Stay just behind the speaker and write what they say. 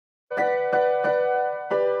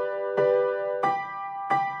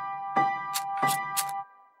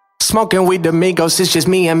Smoking with the Migos, it's just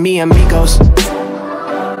me and amigos.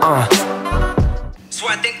 So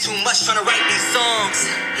I think too much trying to write these songs.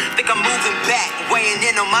 Think I'm moving back, weighing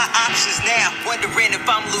in on my options now. Wondering if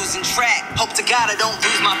I'm losing track. Hope to God I don't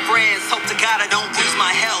lose my friends. Hope to God I don't lose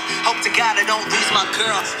my health. Hope to God I don't lose my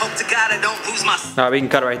girl. Hope to God I don't lose my... Alright, we can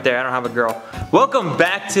cut it right there. I don't have a girl. Welcome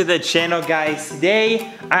back to the channel, guys.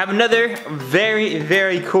 Today, I have another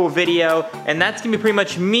very cool video. And that's gonna be pretty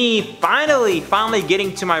much me finally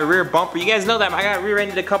getting to my rear bumper. You guys know that I got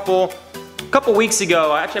rear-ended a couple weeks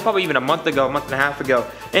ago, actually probably even a month and a half ago,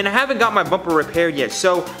 and I haven't got my bumper repaired yet.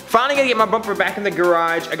 So finally gonna get my bumper back in the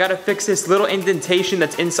garage. I gotta fix this little indentation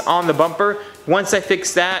that's on the bumper. Once I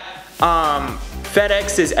fix that,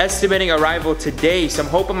 FedEx is estimating arrival today, so I'm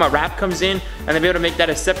hoping my wrap comes in and I'll be able to make that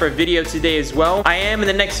a separate video today as well. I am in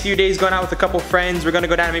the next few days going out with a couple friends. We're gonna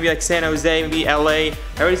go down to maybe like San Jose, maybe LA.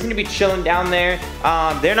 Everybody's gonna be chilling down there.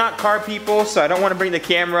 They're not car people, so I don't wanna bring the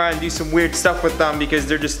camera and do some weird stuff with them because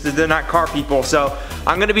they're not car people. So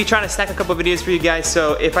I'm gonna be trying to stack a couple videos for you guys,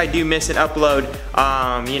 so if I do miss an upload,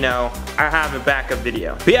 you know, I have a backup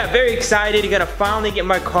video. But yeah, very excited. Gonna finally get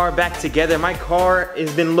my car back together. My car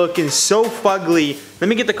has been looking so fugly. Let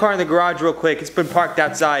me get the car in the garage real quick. It's been parked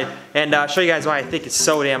outside, and I'll show you guys why I think it's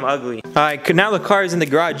so damn ugly. Alright, now the car is in the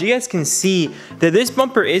garage. You guys can see that this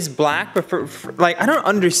bumper is black, but for like, I don't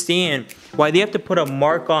understand why they have to put a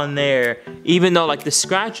mark on there, even though like the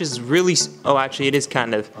scratch is really, oh actually it is it's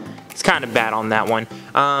kind of bad on that one.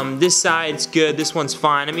 This side's good, this one's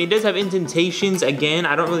fine. I mean, it does have indentations. Again,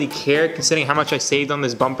 I don't really care considering how much I saved on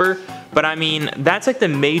this bumper, but I mean, that's like the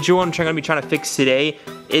major one I'm gonna be trying to fix today.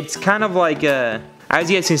 It's kind of like as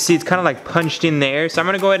you guys can see, it's kind of like punched in there. So I'm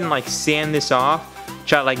gonna go ahead and like sand this off.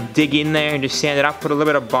 Try to like dig in there and just sand it off, put a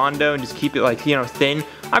little bit of Bondo and just keep it like, you know, thin.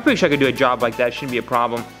 I'm pretty sure I could do a job like that, shouldn't be a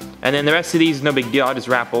problem. And then the rest of these, no big deal, I'll just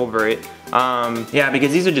wrap over it. Yeah,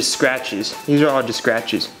 because these are just scratches. These are all just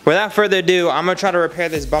scratches. Without further ado, I'm gonna try to repair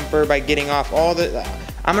this bumper by getting off all the,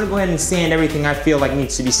 I'm gonna go ahead and sand everything I feel like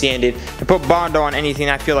needs to be sanded and put Bondo on anything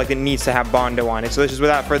I feel like it needs to have Bondo on it. So this is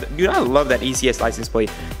without further, dude, I love that ECS license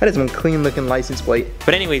plate. That is one clean looking license plate.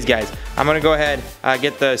 But anyways, guys, I'm gonna go ahead,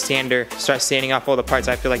 get the sander, start sanding off all the parts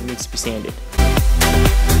I feel like needs to be sanded.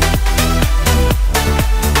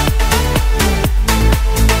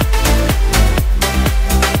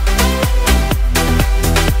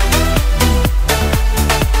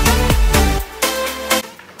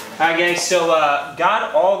 Alright guys, so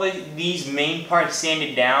got all these main parts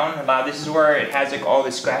sanded down. This is where it has like all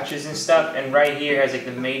the scratches and stuff, and right here has like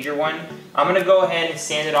the major one. I'm gonna go ahead and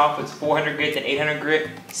sand it off with 400 grit and 800 grit,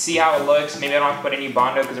 see how it looks. Maybe I don't have to put any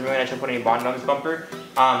Bondo because I'm really not trying to put any Bondo on this bumper.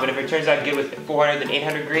 But if it turns out good with 400 and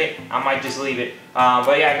 800 grit, I might just leave it.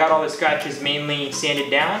 But yeah, I got all the scratches mainly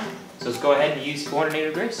sanded down. So let's go ahead and use 400 and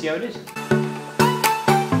 800 grit, see how it is.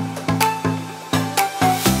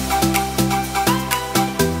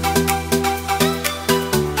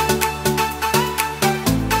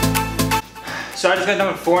 So I just got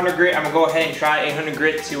done with 400 grit. I'm gonna go ahead and try 800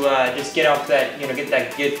 grit to just get off that, you know, get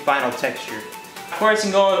that good final texture. Of course,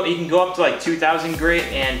 you can go up to like 2,000 grit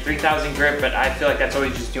and 3,000 grit, but I feel like that's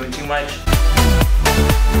always just doing too much.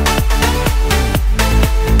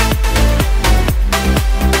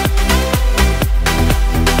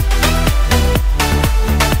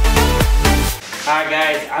 Alright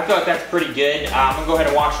guys, I feel like that's pretty good. I'm gonna go ahead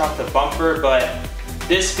and wash off the bumper, but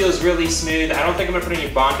this feels really smooth. I don't think I'm gonna put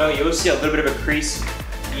any Bondo. You'll see a little bit of a crease,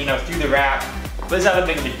 you know, through the wrap. But it's not that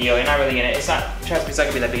big of a deal. You're not really gonna, trust me, it's not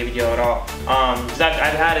gonna be that big of a deal at all. Because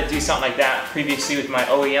I've had to do something like that previously with my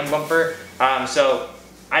OEM bumper. So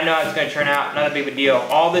I know how it's gonna turn out, not that big of a deal.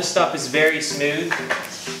 All this stuff is very smooth.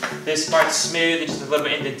 This part's smooth, it's just a little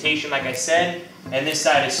bit of indentation like I said. And this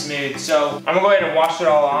side is smooth. So I'm gonna go ahead and wash it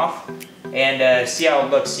all off and see how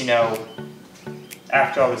it looks, you know,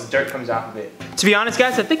 after all this dirt comes off of it. To be honest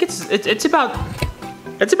guys, I think it's about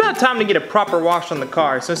time to get a proper wash on the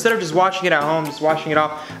car. So instead of just washing it at home, just washing it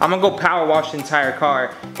off, I'm gonna go power wash the entire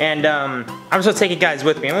car. And I'm just gonna take you guys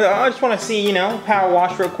with me. I just wanna see, you know, power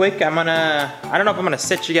wash real quick. I don't know if I'm gonna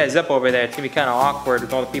set you guys up over there. It's gonna be kinda awkward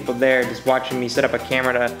with all the people there just watching me set up a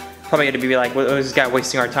camera to probably gonna be like, well, is this guy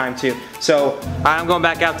wasting our time too? So I'm going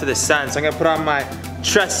back out to the sun. So I'm gonna put on my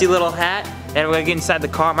trusty little hat and we're gonna get inside the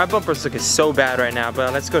car. My bumper's looking so bad right now,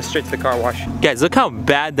 but let's go straight to the car wash. Guys, look how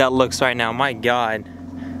bad that looks right now, my God.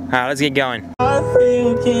 All right, let's get going. I feel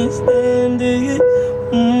you can't stand it.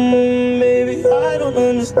 Baby, I don't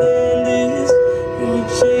understand this. You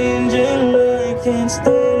changing, I can't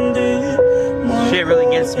stand it. Shit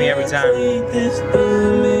really gets me every time.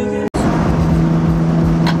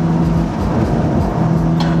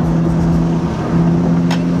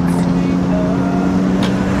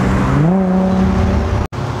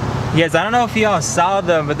 Yes, I don't know if y'all saw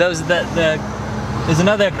them, but those there's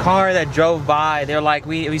another car that drove by. They're like,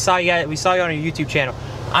 we saw you guys, we saw you on your YouTube channel.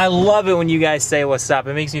 I love it when you guys say what's up.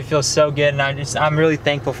 It makes me feel so good, and I'm really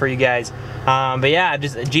thankful for you guys. But yeah,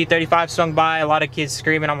 just a G35 swung by, a lot of kids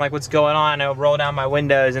screaming. I'm like, what's going on? I'll roll down my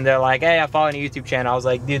windows, and they're like, hey, I follow your YouTube channel. I was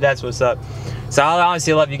like, dude, that's what's up. So I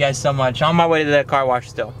honestly love you guys so much. I'm on my way to the car wash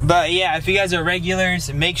still. But yeah, if you guys are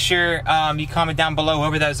regulars, make sure you comment down below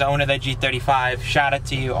whoever that was the owner of that G35. Shout out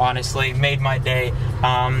to you, honestly. Made my day.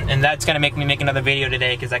 And that's gonna make me make another video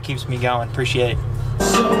today because that keeps me going. Appreciate it.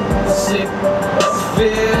 So sick,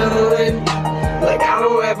 feeling like I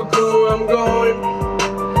don't have a clue where I'm going.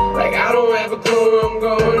 Like I don't have a clue where I'm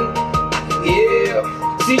going.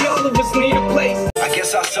 Yeah, see, all of us need a place. I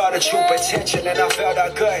guess I saw the true potential and I felt I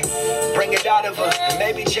could bring it out of her and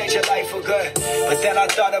maybe change her life for good. But then I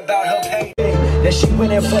thought about her pain. Then she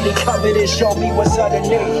went in for the cover to show me what's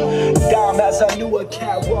underneath. Dime as I knew a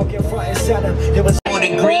cat walking front and center. There was on the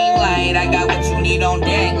green light, I got what you need on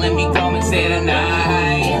deck. Let me come and say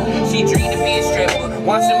tonight. She dreamed of being a stripper,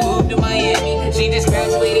 wants to move to Miami. She just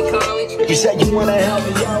graduated college. You said you wanna help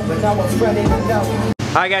me out, but now I'm ready to know.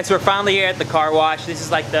 Alright guys, so we're finally here at the car wash. This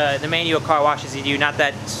is like the manual car washes you do, not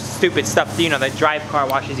that stupid stuff, you know, the drive car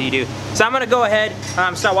washes you do. So I'm gonna go ahead,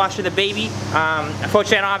 start washing the baby.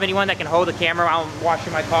 Unfortunately, I don't have anyone that can hold the camera while I'm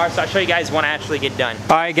washing my car, so I'll show you guys when I actually get done.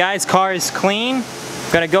 Alright guys, car is clean.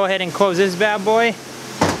 Gonna go ahead and close this bad boy.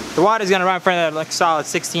 The water's gonna run for like solid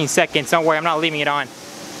 16 seconds. Don't worry, I'm not leaving it on.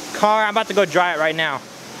 Car, I'm about to go dry it right now.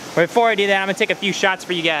 But before I do that, I'm gonna take a few shots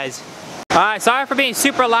for you guys. Alright, sorry for being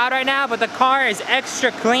super loud right now, but the car is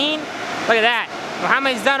extra clean. Look at that.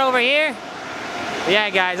 Muhammad's done over here. But yeah,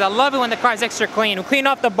 guys, I love it when the car is extra clean. We'll clean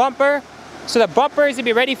off the bumper, so the bumper is gonna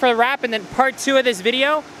be ready for the wrap, and then part 2 of this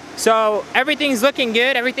video. So everything's looking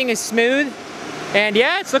good, everything is smooth, and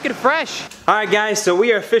yeah, it's looking fresh. Alright guys, so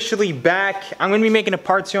we are officially back. I'm gonna be making a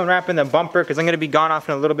part 2 on wrapping the bumper because I'm gonna be gone off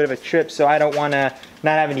on a little bit of a trip, so I don't wanna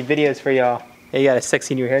not have any videos for y'all. Hey, you got a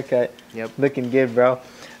sexy new haircut. Yep. Looking good, bro.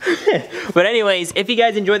 But anyways, if you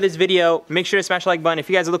guys enjoyed this video, make sure to smash the like button. If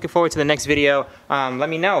you guys are looking forward to the next video, let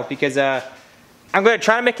me know, because I'm gonna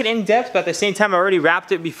try to make it in-depth, but at the same time I already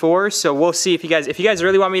wrapped it before, so we'll see. If you guys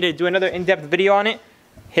really want me to do another in-depth video on it,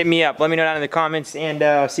 hit me up. Let me know down in the comments, and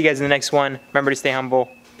I'll see you guys in the next one. Remember to stay humble.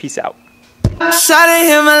 Peace out. Shawty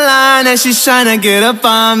hit my line and she's tryna get up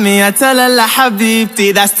on me. I tell her la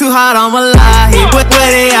habibti, that's too hot on wallahi. Where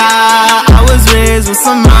they are, I was raised with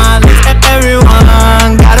Somalis.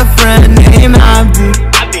 Everyone got a friend named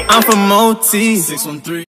Abdi. I'm from OT 613.